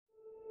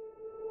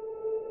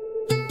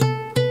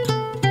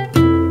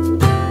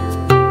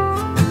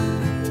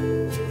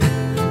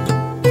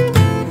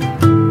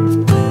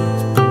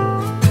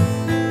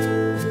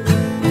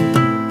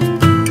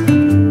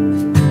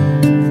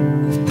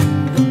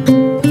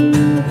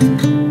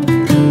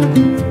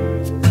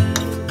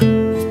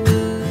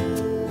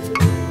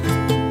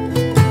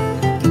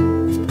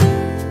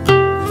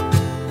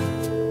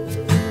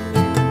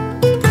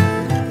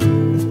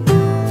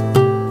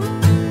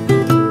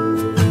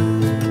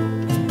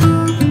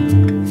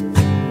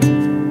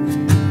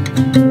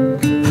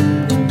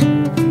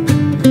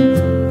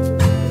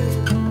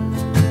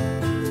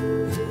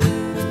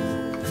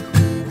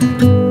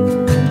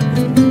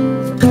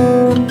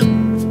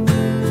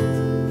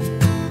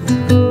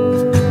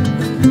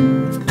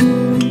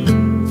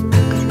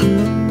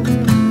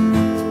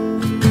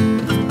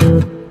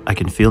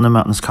feeling the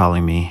mountains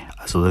calling me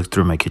as I look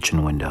through my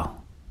kitchen window.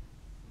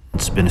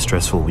 It's been a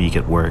stressful week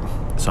at work,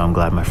 so I'm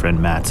glad my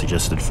friend Matt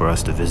suggested for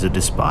us to visit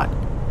this spot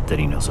that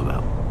he knows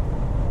about.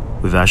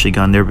 We've actually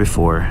gone there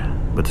before,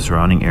 but the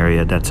surrounding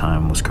area at that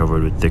time was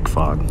covered with thick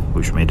fog,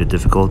 which made it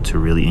difficult to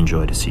really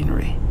enjoy the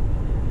scenery.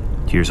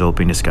 Here's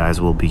hoping the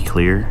skies will be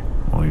clear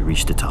when we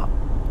reach the top.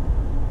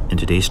 In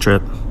today's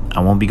trip, I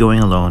won't be going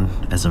alone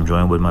as I'm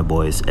joined with my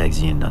boys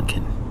Eggsy and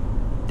Duncan.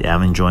 They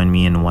haven't joined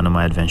me in one of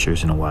my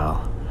adventures in a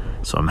while,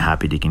 so I'm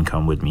happy they can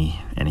come with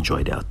me and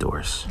enjoy the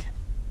outdoors.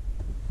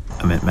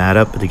 I met Matt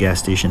up at the gas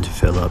station to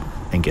fill up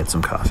and get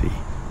some coffee.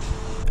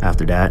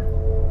 After that,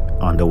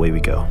 on the way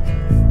we go.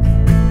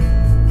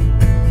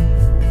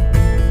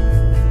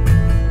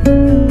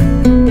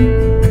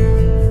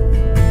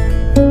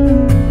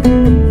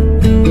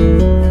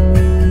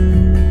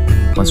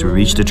 Once we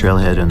reached the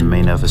trailhead on the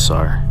main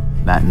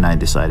FSR, Matt and I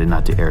decided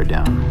not to air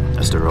down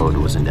as the road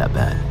wasn't that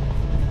bad.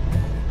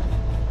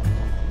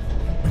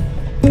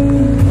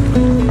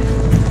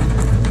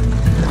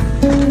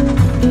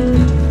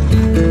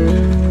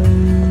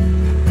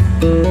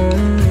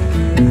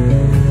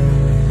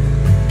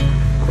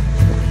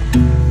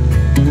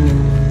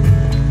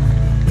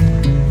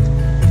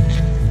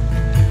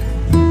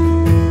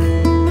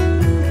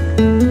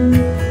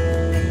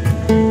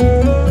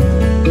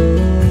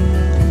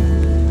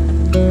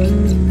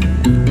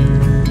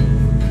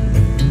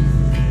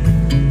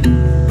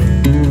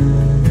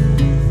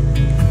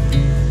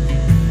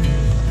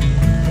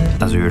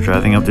 As we were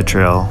driving up the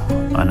trail,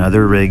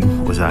 another rig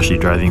was actually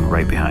driving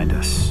right behind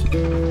us.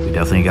 We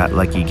definitely got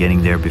lucky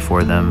getting there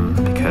before them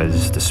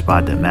because the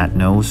spot that Matt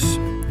knows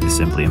is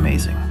simply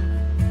amazing.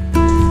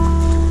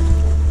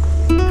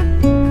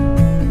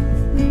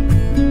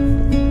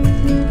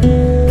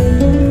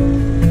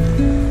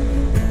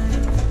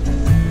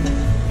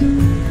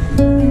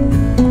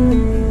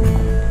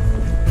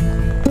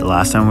 The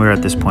last time we were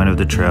at this point of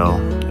the trail,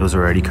 it was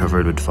already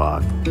covered with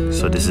fog,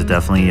 so this is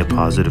definitely a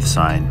positive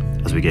sign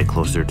as we get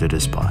closer to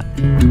this spot.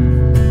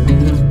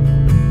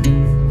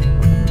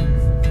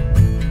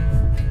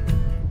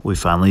 We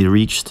finally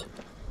reached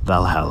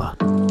Valhalla.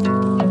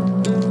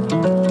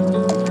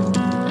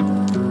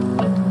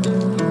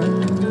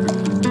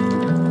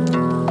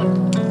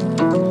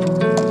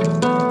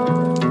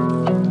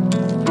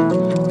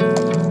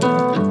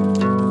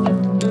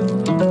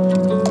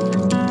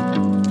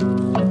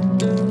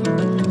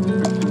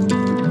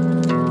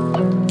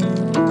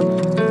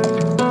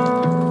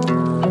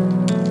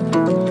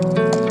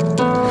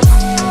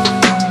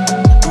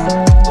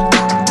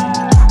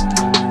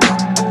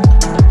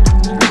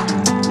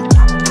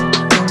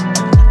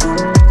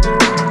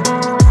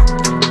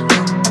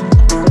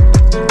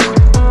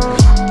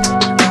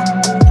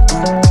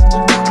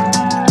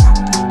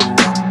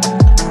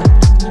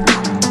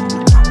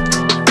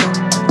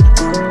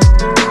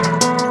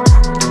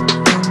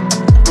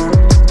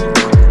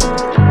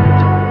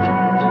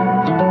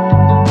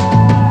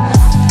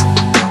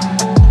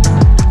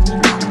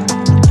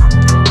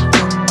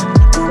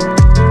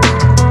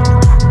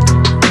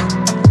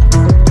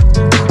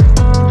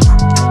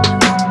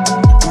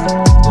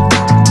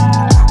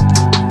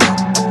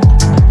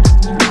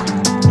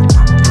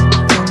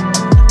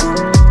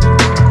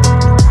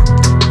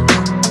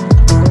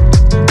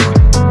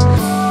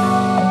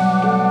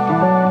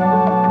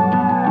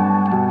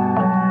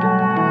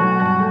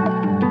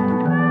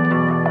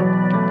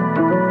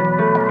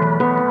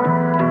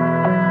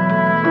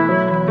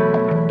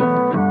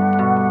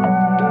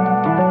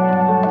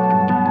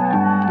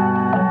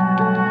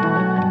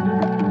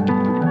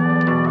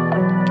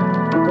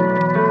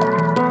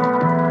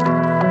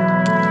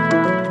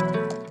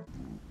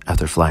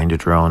 After flying the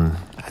drone,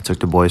 I took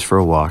the boys for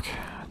a walk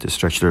to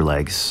stretch their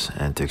legs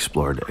and to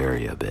explore the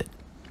area a bit.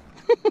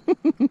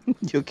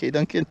 You okay,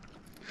 Duncan?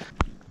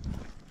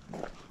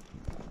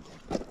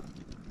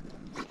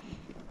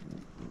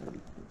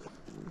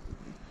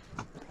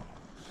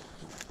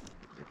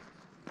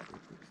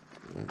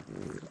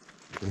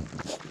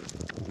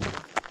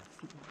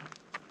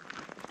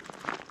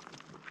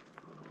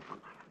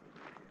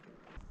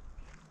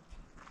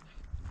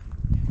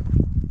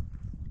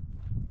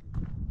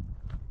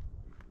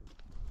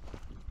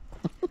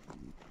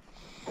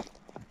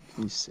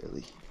 You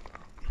silly.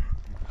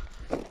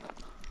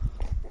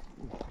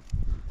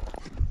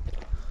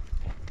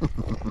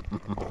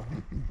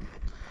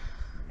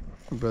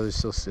 My brother's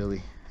so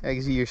silly.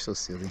 Eggsy, you're so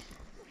silly.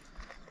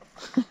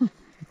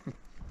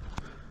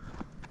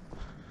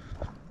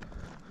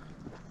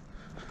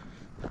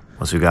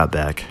 Once we got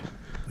back,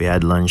 we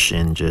had lunch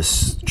and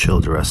just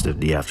chilled the rest of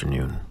the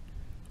afternoon,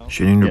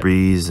 shooting the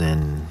breeze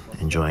and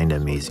enjoying the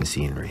amazing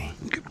scenery.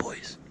 Good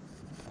boys.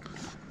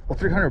 Well,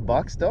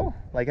 $300 though?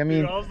 Like, I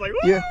mean, Dude, I was like,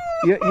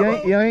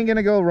 you ain't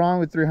gonna go wrong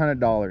with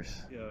 $300.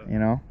 Yeah. You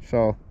know,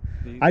 so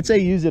I'd say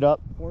use it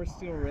up. 4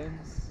 steel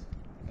rims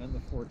and the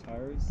 4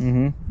 tires.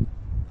 Mm-hmm.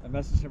 I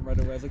messaged him right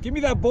away. I was like, "Give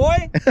me that,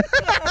 boy!"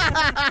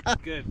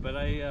 Good, but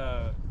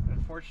I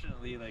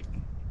unfortunately, like,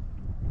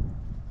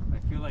 I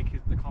feel like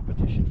the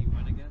competition he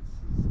went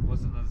against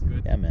wasn't as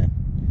good. Yeah, man.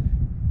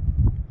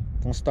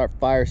 Don't start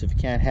fires if you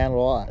can't handle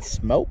all that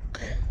smoke.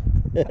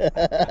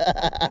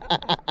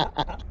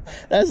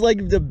 That's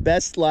like the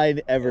best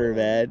line ever,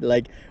 man.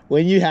 Like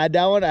when you had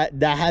that one,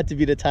 that had to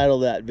be the title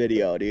of that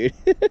video, dude.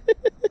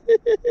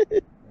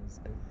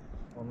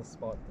 On the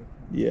spot.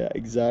 Yeah,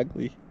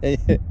 exactly.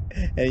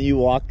 And you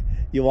walk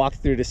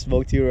through the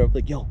smoke to your room,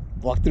 like, yo,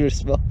 walk through the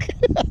smoke.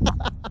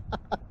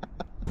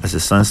 As the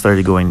sun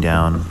started going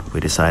down, we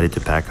decided to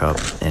pack up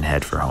and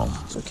head for home.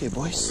 It's okay,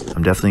 boys.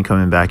 I'm definitely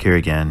coming back here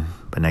again,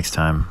 but next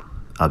time,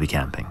 I'll be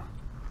camping.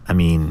 I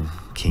mean,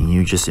 can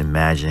you just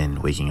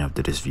imagine waking up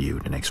to this view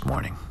the next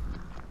morning?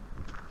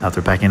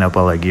 After packing up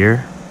all our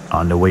gear,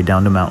 on the way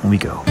down the mountain we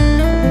go.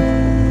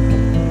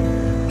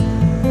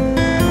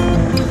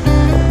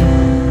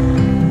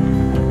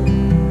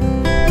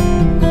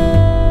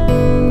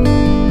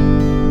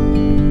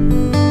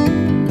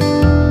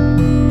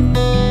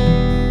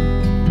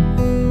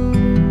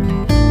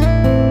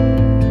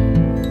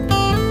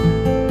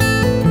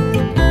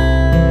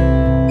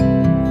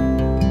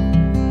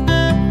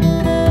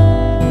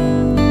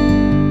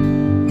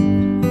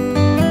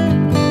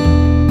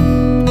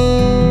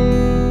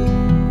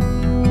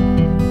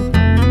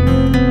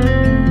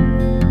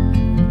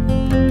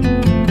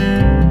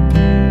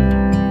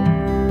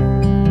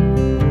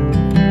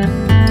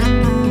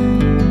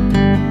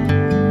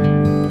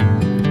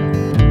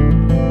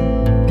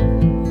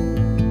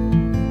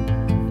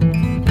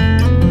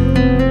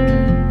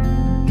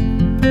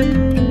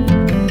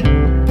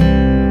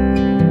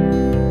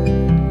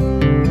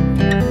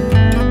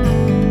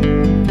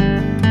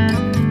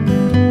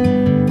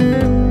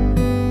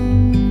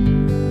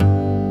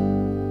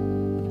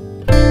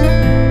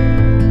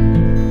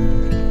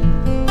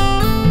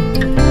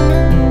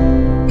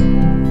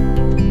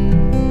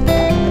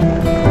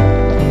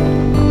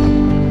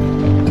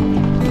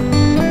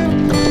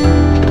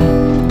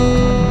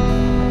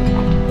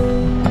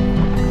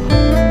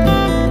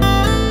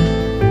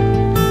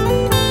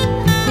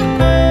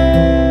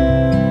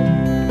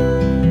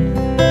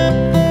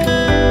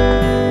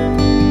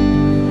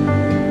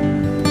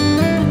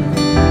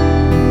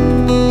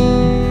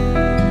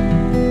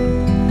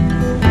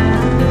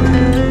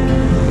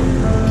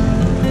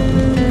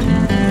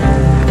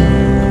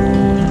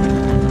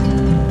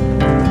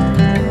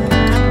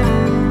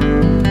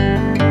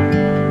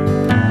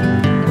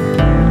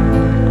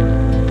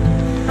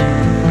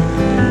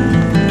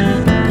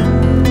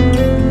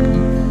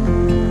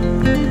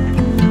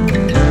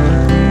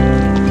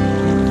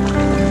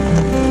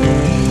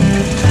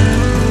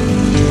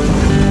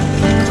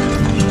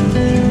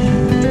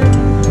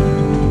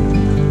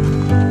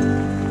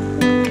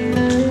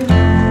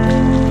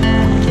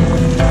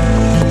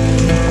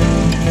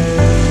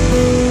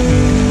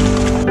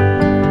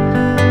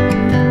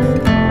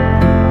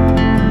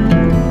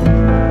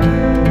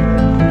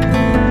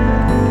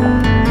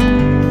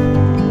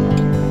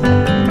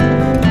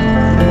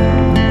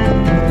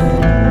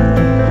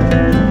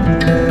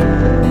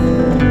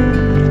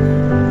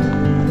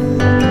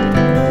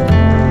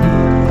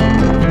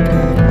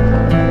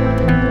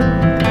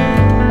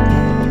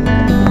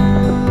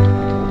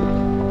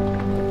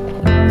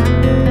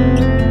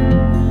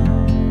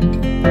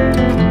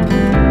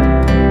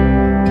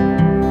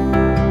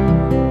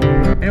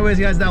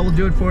 Guys, that will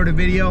do it for the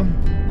video.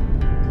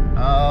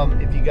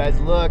 If you guys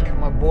look,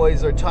 my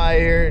boys are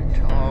tired.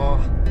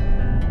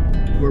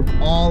 We're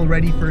all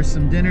ready for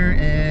some dinner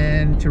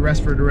and to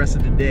rest for the rest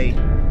of the day.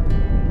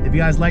 If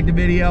you guys like the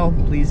video,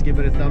 please give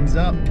it a thumbs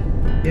up.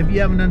 If you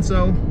haven't done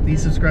so,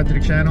 please subscribe to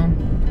the channel.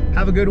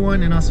 Have a good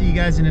one, and I'll see you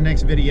guys in the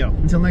next video.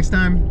 Until next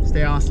time,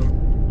 stay awesome.